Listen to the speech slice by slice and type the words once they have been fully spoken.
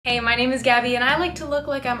Hey, my name is Gabby and I like to look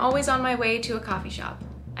like I'm always on my way to a coffee shop.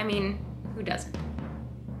 I mean, who doesn't?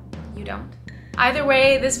 You don't? Either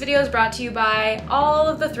way, this video is brought to you by all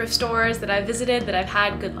of the thrift stores that I've visited that I've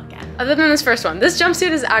had good luck at. Other than this first one, this jumpsuit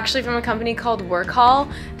is actually from a company called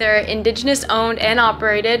Workhall. They're Indigenous owned and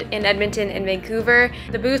operated in Edmonton and Vancouver.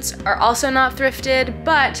 The boots are also not thrifted,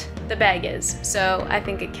 but the bag is, so I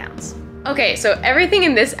think it counts. Okay, so everything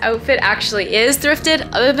in this outfit actually is thrifted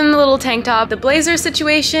other than the little tank top. The blazer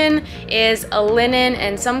situation is a linen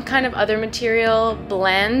and some kind of other material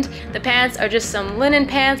blend. The pants are just some linen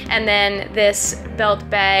pants, and then this belt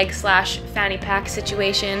bag slash fanny pack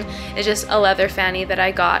situation is just a leather fanny that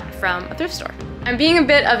I got from a thrift store. I'm being a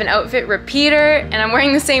bit of an outfit repeater and I'm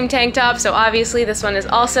wearing the same tank top, so obviously this one is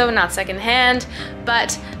also not secondhand,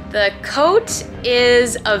 but the coat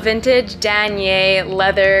is a vintage denier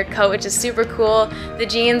leather coat, which is super cool. The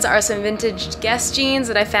jeans are some vintage Guess jeans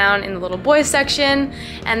that I found in the little boys section.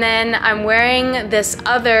 And then I'm wearing this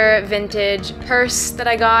other vintage purse that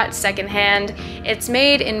I got secondhand. It's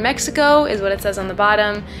made in Mexico, is what it says on the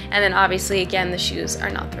bottom. And then obviously, again, the shoes are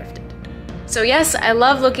not thrifted. So yes, I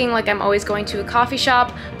love looking like I'm always going to a coffee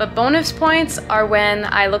shop, but bonus points are when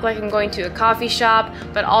I look like I'm going to a coffee shop,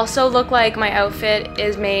 but also look like my outfit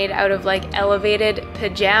is made out of like elevated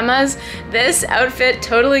pajamas. This outfit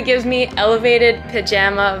totally gives me elevated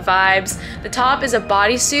pajama vibes. The top is a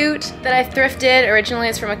bodysuit that I thrifted. Originally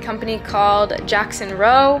it's from a company called Jackson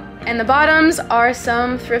Rowe, and the bottoms are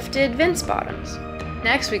some thrifted Vince bottoms.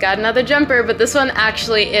 Next, we got another jumper, but this one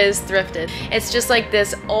actually is thrifted. It's just like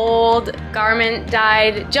this old garment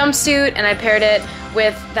dyed jumpsuit, and I paired it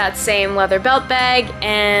with that same leather belt bag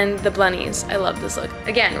and the blunnies. I love this look.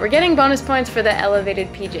 Again, we're getting bonus points for the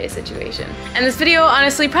elevated PJ situation. And this video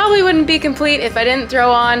honestly probably wouldn't be complete if I didn't throw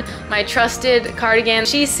on my trusted cardigan.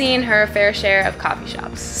 She's seen her fair share of coffee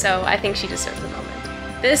shops, so I think she deserves the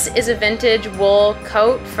moment. This is a vintage wool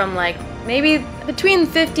coat from like maybe between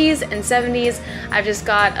the 50s and 70s. I've just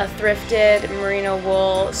got a thrifted merino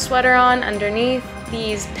wool sweater on underneath.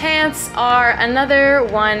 These pants are another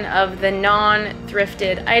one of the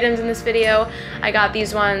non-thrifted items in this video. I got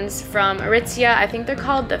these ones from Aritzia. I think they're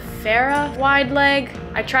called the Farah wide leg.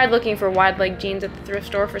 I tried looking for wide leg jeans at the thrift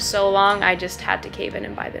store for so long, I just had to cave in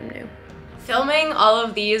and buy them new. Filming all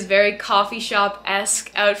of these very coffee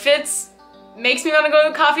shop-esque outfits makes me want to go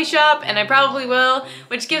to a coffee shop, and I probably will,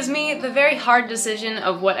 which gives me the very hard decision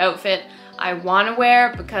of what outfit I want to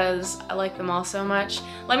wear because I like them all so much.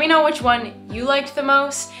 Let me know which one you liked the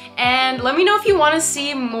most, and let me know if you want to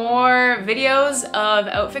see more videos of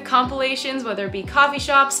outfit compilations, whether it be coffee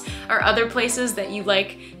shops or other places that you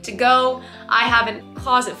like to go. I have a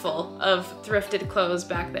closet full of thrifted clothes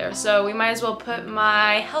back there, so we might as well put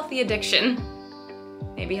my healthy addiction,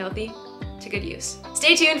 maybe healthy, to good use.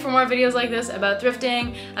 Stay tuned for more videos like this about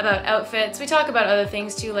thrifting, about outfits. We talk about other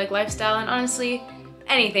things too, like lifestyle, and honestly,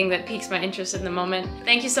 anything that piques my interest in the moment.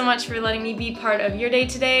 Thank you so much for letting me be part of your day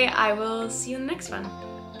today. I will see you in the next one.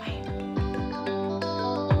 Bye.